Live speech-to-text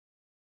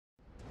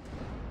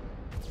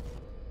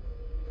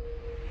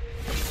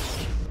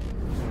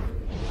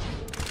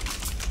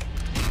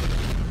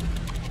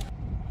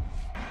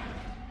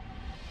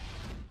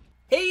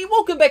Hey,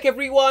 welcome back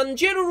everyone,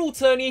 General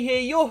Tony here,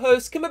 your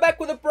host, coming back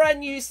with a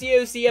brand new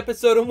COC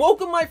episode, and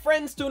welcome my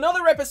friends to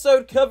another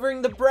episode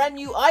covering the brand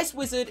new Ice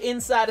Wizard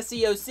inside of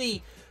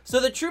COC. So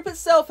the troop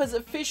itself has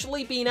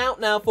officially been out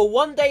now for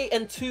 1 day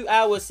and 2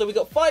 hours, so we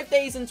got 5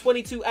 days and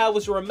 22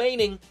 hours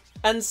remaining,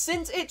 and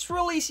since its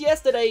release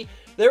yesterday,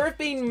 there have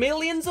been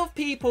millions of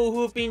people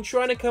who have been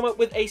trying to come up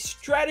with a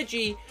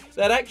strategy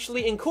that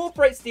actually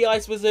incorporates the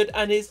Ice Wizard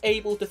and is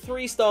able to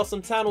 3-star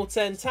some Town Hall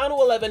 10, Town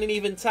Hall 11 and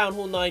even Town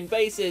Hall 9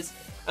 bases.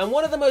 And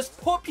one of the most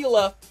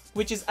popular,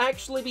 which has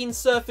actually been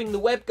surfing the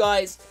web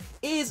guys,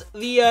 is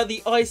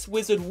the Ice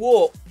Wizard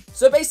Walk.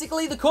 So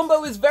basically the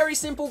combo is very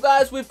simple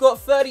guys. We've got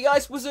 30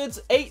 Ice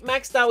Wizards, 8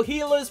 maxed out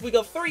healers, we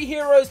got 3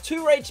 heroes,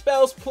 2 rage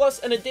spells, plus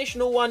an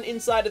additional one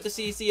inside of the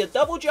CC, a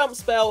double jump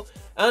spell,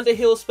 and a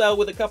heal spell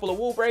with a couple of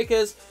wall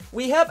breakers.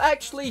 We have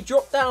actually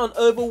dropped down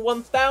over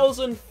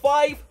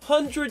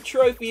 1,500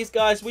 trophies,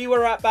 guys. We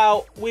were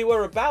about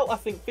I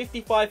think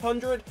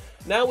 5,500.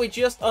 Now we're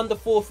just under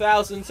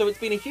 4,000, so it's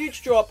been a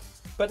huge drop.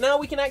 But now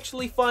we can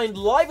actually find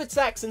live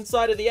attacks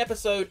inside of the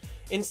episode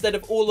instead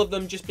of all of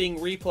them just being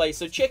replays.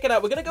 So check it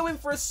out. We're gonna go in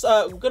for a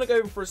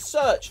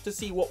search to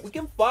see what we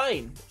can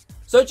find.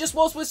 So just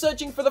whilst we're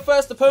searching for the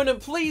first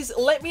opponent, please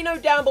let me know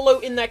down below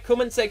in that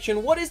comment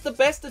section what is the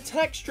best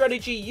attack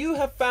strategy you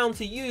have found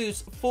to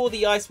use for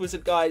the Ice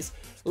Wizard, guys.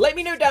 Let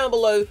me know down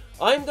below.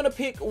 I'm going to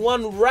pick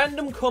one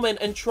random comment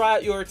and try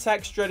out your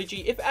attack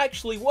strategy. If it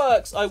actually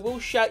works, I will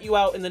shout you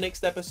out in the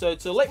next episode.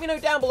 So let me know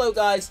down below,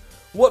 guys,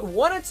 what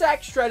one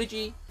attack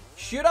strategy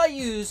should I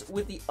use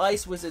with the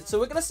Ice Wizard. So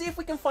we're going to see if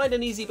we can find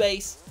an easy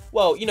base.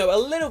 Well, you know, a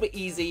little bit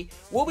easy.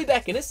 We'll be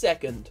back in a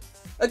second.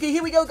 Okay,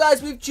 here we go,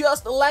 guys. We've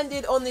just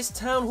landed on this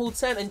Town Hall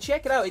 10, and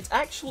check it out. It's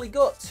actually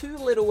got two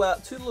little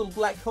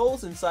black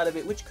holes inside of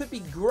it, which could be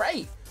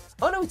great.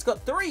 Oh no, it's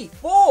got 3,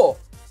 4.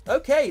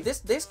 Okay,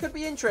 this could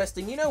be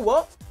interesting. You know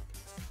what?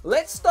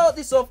 Let's start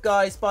this off,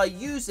 guys, by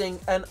using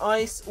an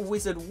Ice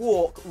Wizard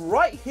Walk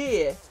right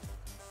here.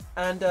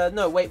 And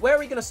no, wait, where are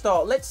we gonna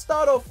start? Let's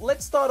start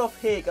off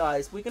here,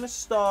 guys. We're gonna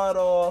start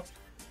off.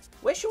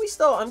 Where should we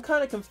start? I'm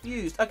kind of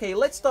confused. Okay,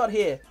 let's start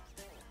here.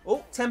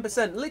 Oh,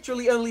 10%.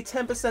 Literally only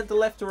 10%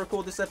 left to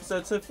record this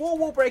episode. So 4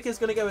 wall breakers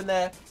going to go in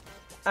there.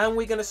 And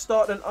we're going to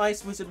start an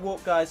Ice Wizard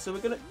Walk, guys. So we're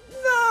going to...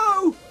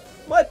 No!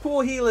 My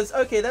poor healers.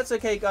 Okay, that's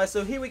okay, guys.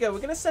 So here we go. We're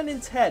going to send in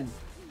 10.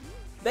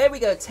 There we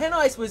go. 10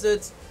 Ice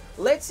Wizards.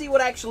 Let's see what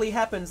actually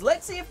happens.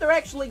 Let's see if they're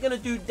actually going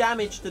to do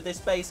damage to this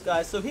base,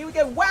 guys. So here we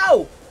go.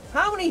 Wow!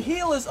 How many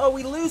healers are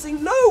we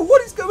losing? No!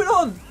 What is going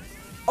on?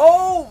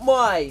 Oh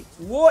my,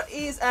 what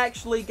is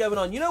actually going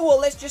on? You know what,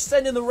 let's just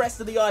send in the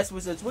rest of the Ice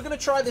Wizards. We're going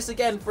to try this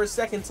again for a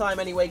second time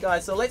anyway,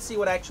 guys. So let's see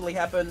what actually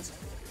happens.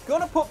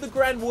 Gonna pop the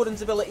Grand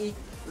Warden's ability.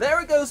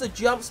 There it goes, a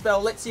jump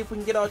spell. Let's see if we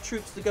can get our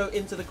troops to go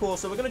into the core.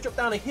 So we're going to drop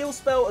down a heal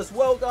spell as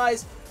well,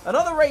 guys.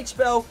 Another rage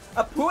spell,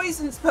 a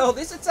poison spell.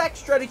 This attack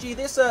strategy,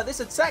 this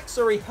attack,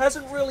 sorry,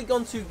 hasn't really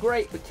gone too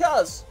great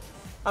because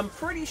I'm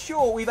pretty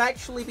sure we've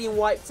actually been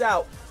wiped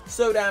out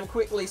so damn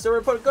quickly. So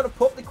we're going to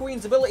pop the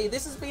Queen's ability.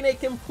 This has been a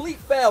complete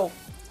fail.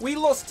 We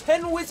lost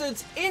 10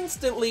 wizards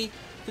instantly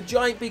to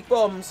giant big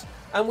bombs,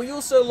 and we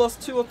also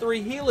lost 2 or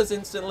 3 healers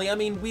instantly. I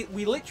mean,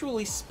 we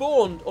literally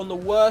spawned on the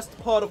worst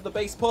part of the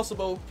base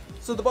possible.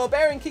 So the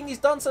Barbarian King has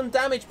done some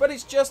damage, but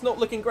it's just not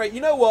looking great.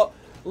 You know what?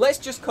 Let's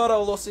just cut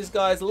our losses,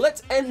 guys.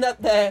 Let's end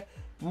that there.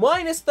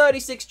 Minus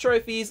 36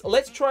 trophies.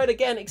 Let's try it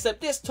again, except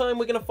this time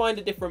we're going to find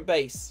a different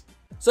base.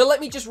 So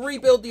let me just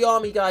rebuild the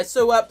army, guys.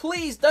 So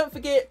please don't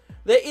forget,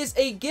 there is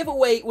a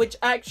giveaway which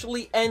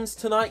actually ends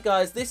tonight,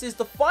 guys. This is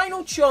the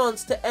final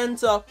chance to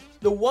enter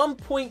the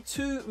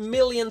 1.2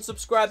 million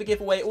subscriber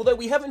giveaway. Although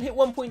we haven't hit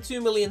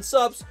 1.2 million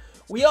subs,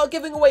 we are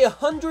giving away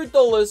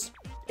 $100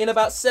 in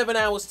about 7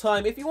 hours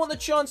time. If you want the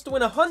chance to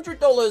win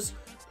 $100,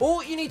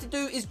 all you need to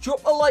do is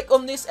drop a like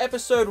on this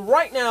episode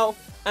right now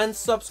and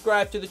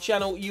subscribe to the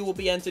channel. You will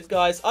be entered,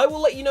 guys. I will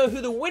let you know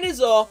who the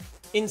winners are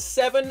in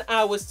 7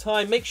 hours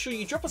time. Make sure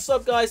you drop a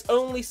sub, guys.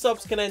 Only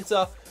subs can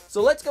enter.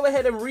 So let's go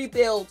ahead and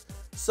rebuild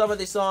some of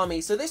this army.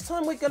 So this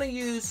time we're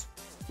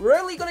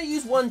only going to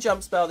use 1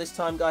 jump spell this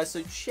time, guys.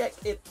 So check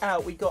it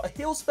out. We got a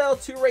heal spell,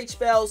 2 rage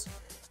spells,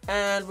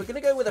 and we're going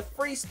to go with a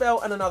free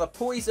spell and another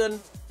poison.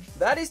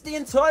 That is the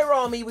entire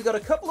army. We got a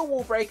couple of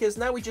wall breakers.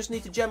 Now we just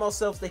need to gem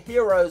ourselves the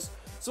heroes.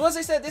 So as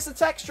I said, this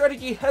attack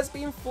strategy has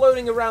been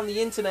floating around the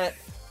internet.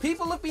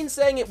 People have been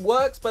saying it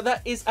works, but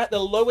that is at the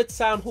lower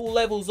Town Hall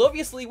levels.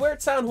 Obviously, we're at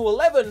Town Hall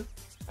 11,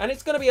 and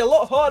it's going to be a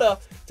lot harder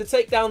to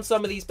take down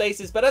some of these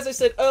bases. But as I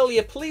said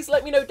earlier, please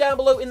let me know down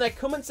below in that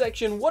comment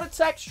section, what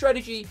attack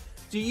strategy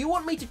do you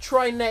want me to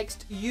try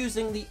next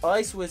using the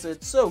Ice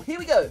Wizard? So here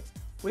we go.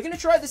 We're going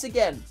to try this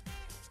again.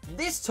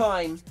 This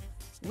time,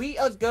 we're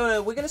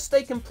gonna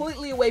stay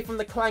completely away from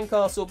the clan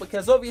castle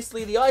because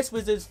obviously the Ice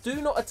Wizards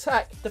do not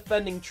attack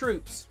defending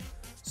troops.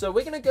 So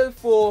we're going to go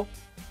for...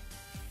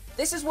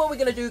 This is what we're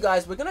going to do,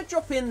 guys. We're going to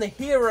drop in the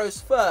heroes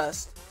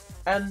first,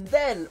 and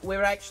then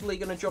we're actually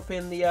going to drop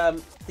in the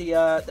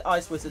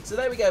Ice Wizard. So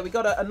there we go. We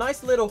got a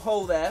nice little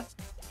hole there.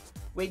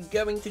 We're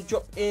going to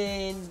drop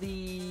in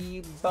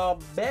the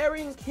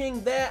Barbarian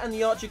King there and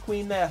the Archer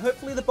Queen there.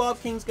 Hopefully the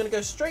Barb King's going to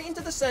go straight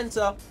into the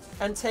center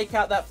and take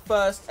out that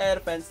first air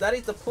defense. That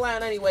is the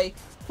plan anyway.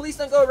 Please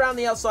don't go around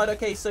the outside.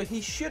 Okay, so he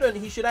shouldn't.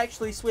 He should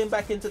actually swim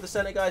back into the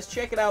center, guys.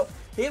 Check it out.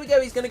 Here we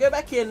go. He's going to go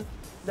back in.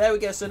 There we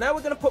go. So now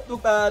we're going to put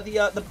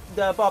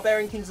the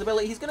Barbarian King's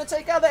ability. He's going to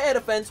take out the air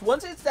defense.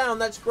 Once it's down,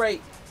 that's great.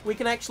 We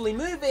can actually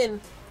move in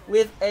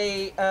with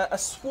a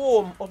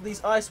swarm of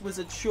these Ice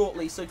Wizards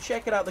shortly. So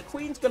check it out. The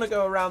Queen's going to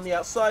go around the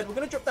outside. We're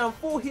going to drop down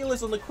 4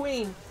 healers on the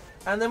Queen.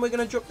 And then we're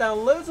going to drop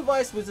down loads of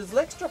Ice Wizards.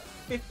 Let's drop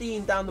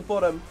 15 down the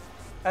bottom.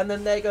 And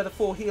then there go the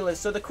 4 healers.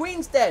 So the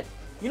Queen's dead.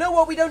 You know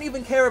what? We don't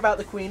even care about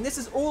the Queen. This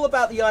is all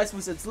about the Ice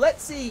Wizards.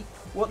 Let's see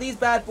what these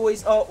bad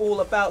boys are all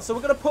about. So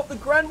we're going to pop the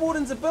Grand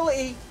Warden's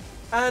ability.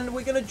 And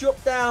we're going to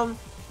drop down...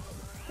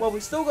 Well,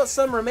 we've still got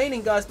some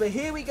remaining, guys, but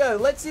here we go.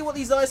 Let's see what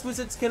these Ice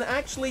Wizards can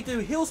actually do.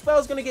 Heal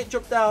spell's going to get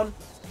dropped down.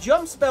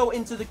 Jump spell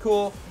into the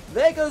core.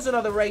 There goes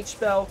another rage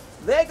spell.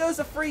 There goes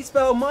a freeze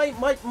spell. My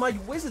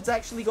wizards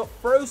actually got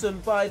frozen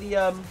by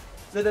the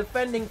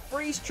defending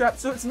freeze trap,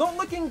 so it's not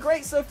looking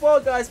great so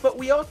far, guys, but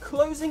we are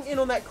closing in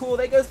on that core.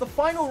 There goes the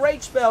final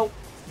rage spell.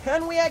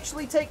 Can we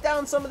actually take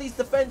down some of these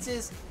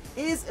defenses?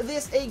 Is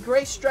this a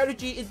great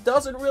strategy? It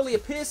doesn't really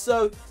appear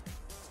so.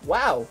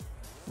 Wow.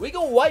 We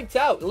got wiped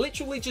out,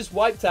 literally just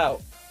wiped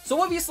out.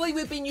 So obviously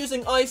we've been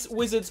using Ice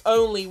Wizards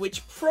only,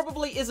 which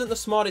probably isn't the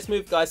smartest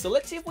move, guys. So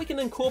let's see if we can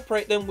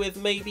incorporate them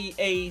with maybe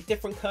a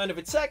different kind of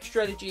attack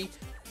strategy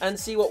and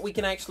see what we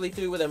can actually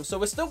do with them. So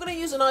we're still going to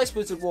use an Ice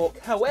Wizard walk.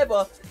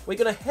 However, we're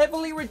going to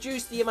heavily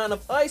reduce the amount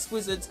of Ice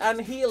Wizards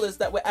and healers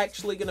that we're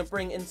actually going to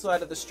bring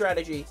inside of the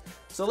strategy.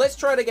 So let's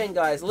try it again,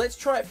 guys. Let's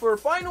try it for a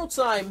final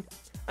time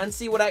and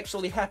see what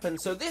actually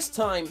happens. So this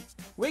time,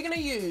 we're going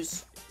to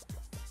use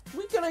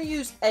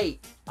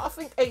 8. I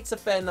think 8's a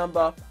fair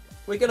number.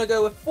 We're going to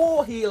go with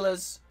 4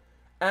 healers.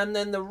 And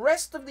then the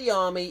rest of the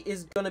army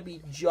is going to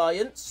be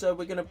giants. So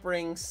we're going to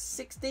bring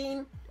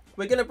 16.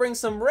 We're going to bring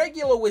some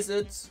regular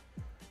wizards.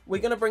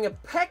 We're going to bring a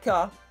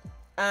P.E.K.K.A.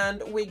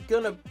 And we're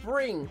going to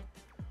bring...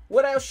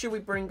 What else should we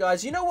bring,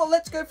 guys? You know what?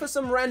 Let's go for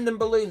some random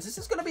balloons. This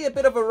is going to be a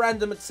bit of a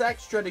random attack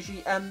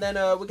strategy. And then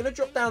we're going to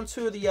drop down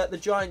 2 of the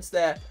giants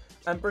there.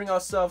 And bring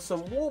ourselves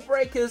some wall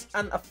breakers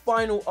and a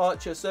final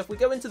archer. So if we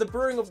go into the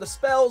brewing of the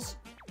spells,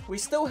 we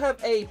still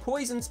have a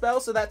poison spell,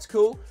 so that's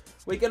cool.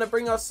 We're going to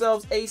bring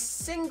ourselves a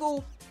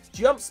single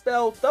jump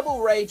spell,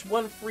 double rage,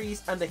 1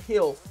 freeze, and a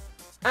heal.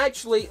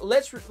 Actually,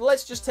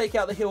 let's just take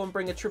out the heal and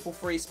bring a triple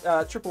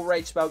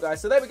rage spell,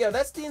 guys. So there we go.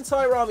 That's the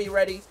entire army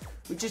ready.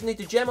 We just need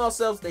to gem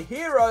ourselves the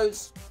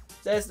heroes.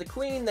 There's the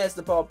Queen, there's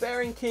the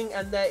Barbarian King,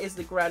 and there is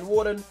the Grand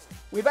Warden.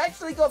 We've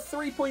actually got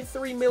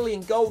 3.3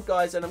 million gold,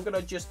 guys, and I'm going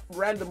to just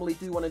randomly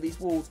do one of these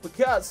walls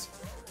because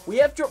we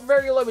have dropped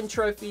very low in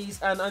trophies,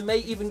 and I may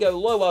even go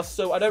lower,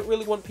 so I don't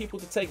really want people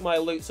to take my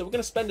loot, so we're going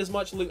to spend as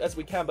much loot as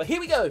we can. But here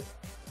we go.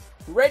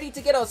 Ready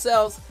to get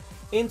ourselves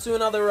into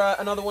another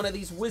one of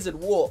these wizard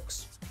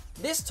walks.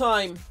 This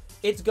time,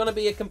 it's going to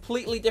be a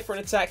completely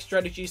different attack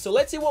strategy, so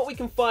let's see what we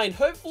can find.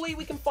 Hopefully,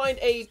 we can find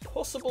a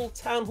possible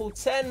Town Hall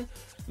 10,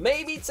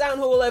 maybe Town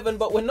Hall 11,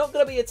 but we're not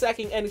going to be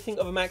attacking anything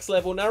of a max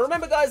level. Now,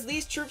 remember, guys,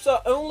 these troops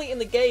are only in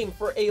the game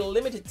for a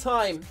limited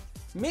time,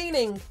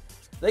 meaning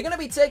they're going to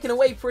be taken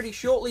away pretty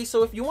shortly,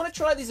 so if you want to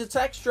try these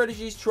attack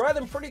strategies, try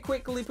them pretty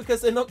quickly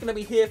because they're not going to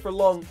be here for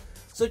long.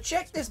 So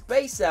check this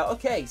base out.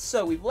 Okay,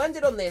 so we've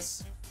landed on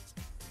this.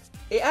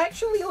 It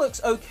actually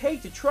looks okay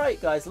to try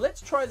it, guys.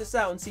 Let's try this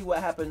out and see what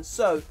happens.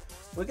 So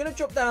we're going to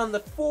drop down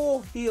the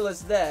 4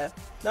 healers there.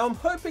 Now, I'm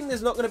hoping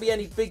there's not going to be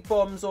any big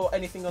bombs or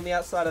anything on the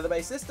outside of the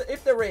base,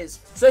 if there is.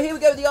 So here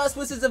we go. The Ice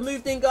Wizards have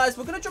moved in, guys.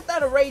 We're going to drop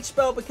down a rage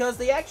spell because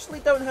they actually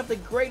don't have the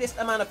greatest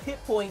amount of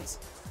hit points.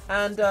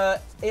 And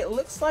it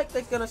looks like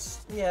they're going to...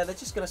 Yeah, they're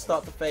just going to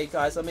start to fade,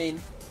 guys. I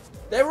mean,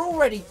 they're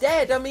already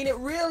dead. I mean, it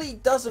really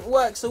doesn't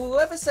work. So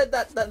whoever said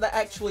that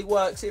actually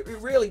works, it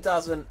really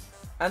doesn't.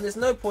 And there's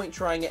no point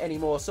trying it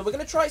anymore. So we're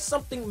going to try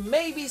something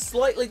maybe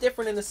slightly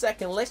different in a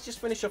second. Let's just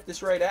finish off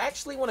this raid. I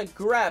actually want to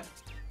grab...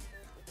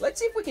 Let's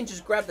see if we can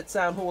just grab the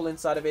Town Hall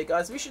inside of it,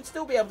 guys. We should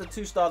still be able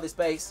to 2-star this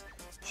base.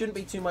 Shouldn't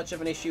be too much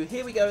of an issue.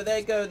 Here we go.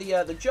 There go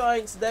the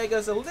Giants. There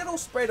goes a little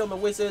spread on the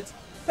Wizards.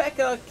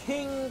 P.E.K.K.A,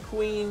 King,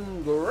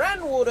 Queen,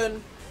 Grand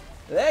Warden.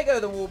 There go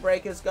the Wall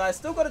Breakers, guys.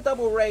 Still got a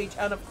double rage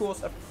and, of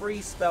course, a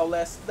free spell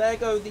less. There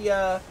goes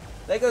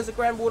the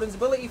Grand Warden's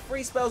ability.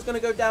 Free spell's going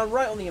to go down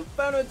right on the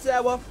Inferno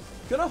Tower.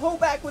 Gonna hold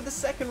back with the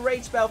second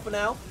rage spell for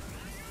now.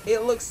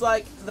 It looks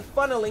like the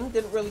funneling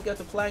didn't really go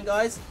to plan,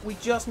 guys. We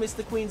just missed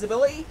the Queen's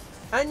ability.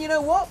 And you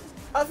know what?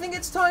 I think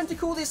it's time to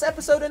call this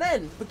episode an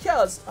end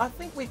because I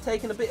think we've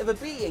taken a bit of a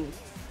beating.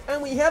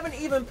 And we haven't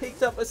even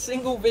picked up a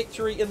single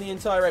victory in the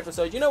entire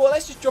episode. You know what?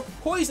 Let's just drop a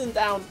poison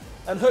down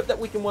and hope that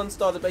we can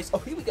 1-star the base. Oh,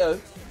 here we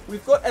go.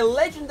 We've got a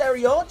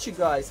legendary archer,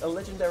 guys. A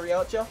legendary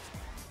archer.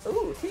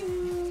 Ooh,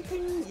 ting,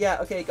 ting. Yeah,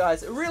 okay,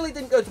 guys. It really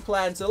didn't go to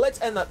plan, so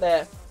let's end that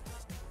there.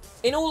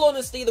 In all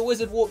honesty, the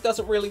Wizard Walk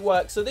doesn't really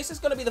work, so this is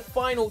going to be the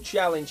final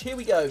challenge. Here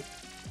we go.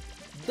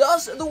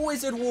 Does the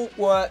Wizard Walk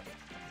work?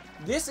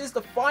 This is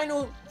the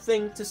final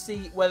thing to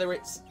see whether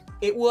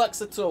it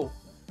works at all.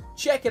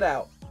 Check it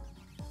out.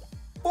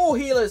 4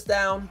 healers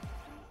down.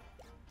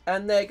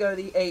 And there go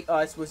the 8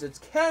 Ice Wizards.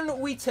 Can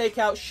we take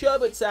out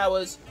Sherbet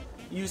Towers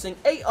using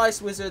 8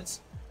 Ice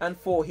Wizards and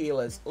 4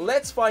 healers?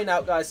 Let's find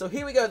out, guys. So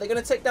here we go. They're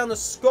going to take down the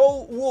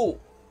Skull Wall.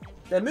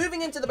 They're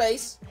moving into the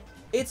base.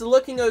 It's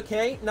looking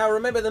okay. Now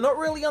remember, they're not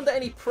really under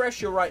any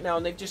pressure right now,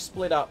 and they've just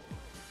split up.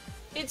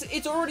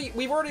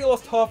 We've already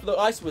lost half of the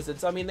Ice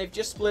Wizards. I mean, they've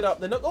just split up.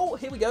 They're not. Oh,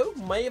 here we go.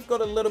 May have got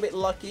a little bit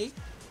lucky.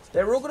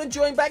 They're all going to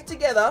join back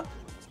together,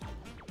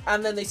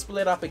 and then they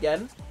split up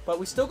again. But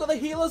we still got the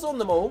healers on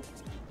them all.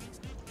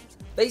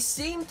 They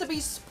seem to be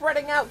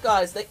spreading out,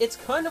 guys. It's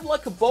kind of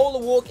like a bowler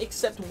walk,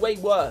 except way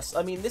worse.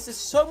 I mean, this is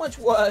so much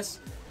worse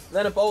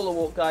than a bowler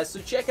walk, guys. So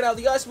check it out.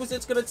 The Ice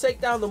Wizard's going to take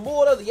down the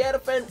mortar, the air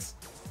defense.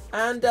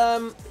 And,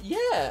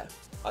 yeah.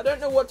 I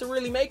don't know what to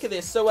really make of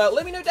this. So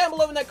let me know down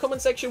below in that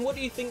comment section. What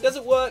do you think? Does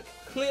it work?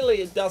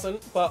 Clearly it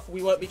doesn't, but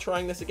we won't be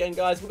trying this again,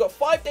 guys. We've got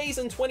 5 days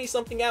and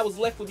 20-something hours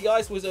left with the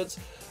Ice Wizards.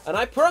 And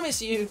I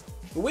promise you,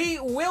 we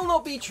will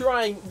not be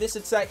trying this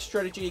attack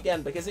strategy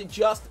again because it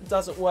just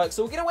doesn't work.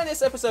 So we're going to end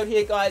this episode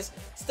here, guys.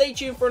 Stay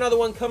tuned for another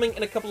one coming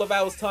in a couple of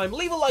hours' time.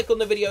 Leave a like on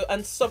the video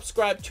and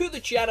subscribe to the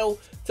channel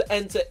to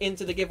enter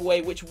into the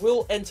giveaway, which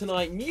will end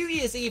tonight, New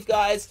Year's Eve,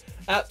 guys,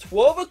 at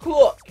 12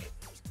 o'clock.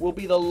 Will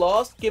be the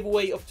last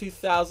giveaway of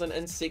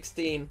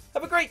 2016.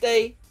 Have a great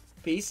day.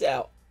 Peace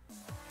out.